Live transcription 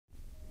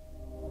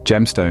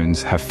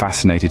Gemstones have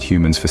fascinated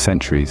humans for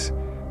centuries,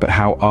 but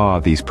how are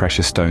these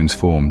precious stones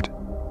formed?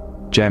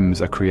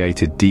 Gems are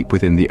created deep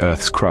within the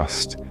Earth's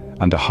crust,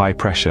 under high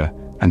pressure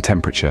and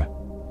temperature.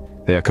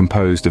 They are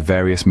composed of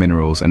various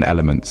minerals and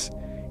elements,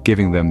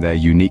 giving them their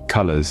unique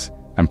colors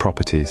and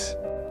properties.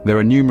 There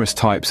are numerous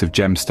types of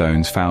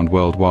gemstones found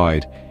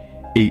worldwide,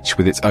 each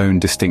with its own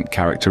distinct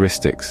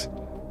characteristics.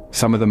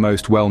 Some of the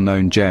most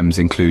well-known gems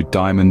include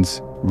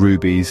diamonds,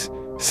 rubies,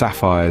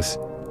 sapphires,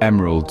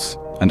 emeralds,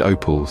 and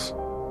opals.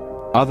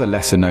 Other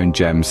lesser-known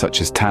gems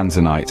such as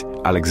tanzanite,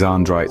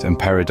 alexandrite, and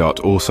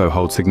peridot also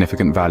hold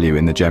significant value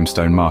in the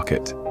gemstone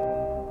market.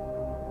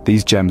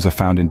 These gems are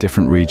found in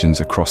different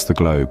regions across the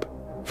globe.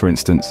 For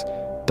instance,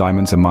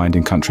 diamonds are mined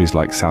in countries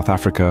like South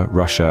Africa,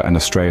 Russia, and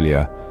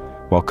Australia,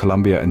 while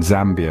Colombia and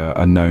Zambia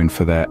are known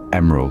for their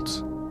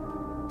emeralds.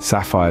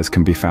 Sapphires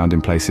can be found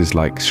in places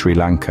like Sri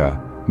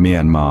Lanka,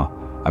 Myanmar,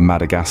 and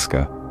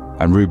Madagascar,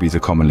 and rubies are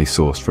commonly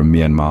sourced from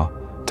Myanmar,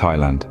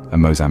 Thailand,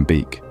 and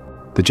Mozambique.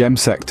 The gem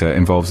sector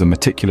involves a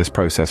meticulous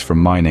process from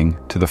mining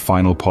to the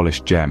final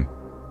polished gem.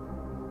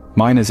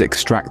 Miners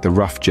extract the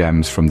rough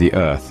gems from the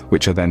earth,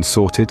 which are then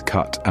sorted,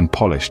 cut, and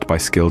polished by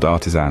skilled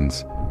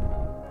artisans.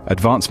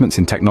 Advancements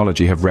in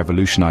technology have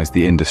revolutionized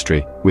the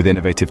industry, with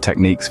innovative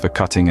techniques for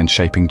cutting and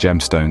shaping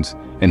gemstones,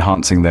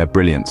 enhancing their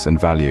brilliance and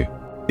value.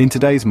 In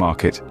today's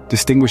market,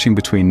 distinguishing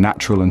between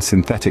natural and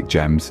synthetic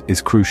gems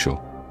is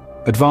crucial.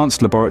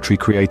 Advanced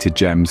laboratory-created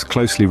gems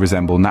closely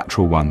resemble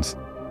natural ones,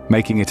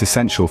 making it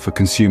essential for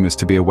consumers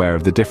to be aware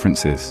of the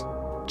differences.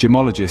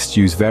 Gemologists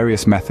use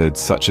various methods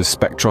such as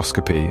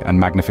spectroscopy and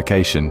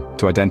magnification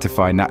to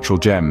identify natural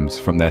gems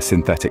from their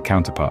synthetic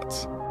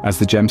counterparts. As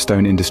the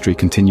gemstone industry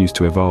continues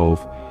to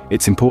evolve,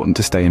 it's important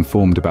to stay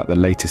informed about the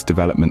latest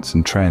developments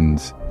and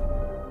trends.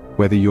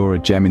 Whether you're a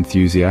gem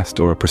enthusiast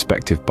or a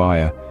prospective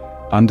buyer,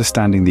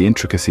 understanding the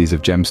intricacies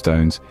of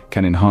gemstones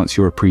can enhance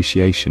your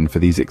appreciation for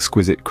these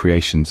exquisite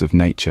creations of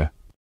nature.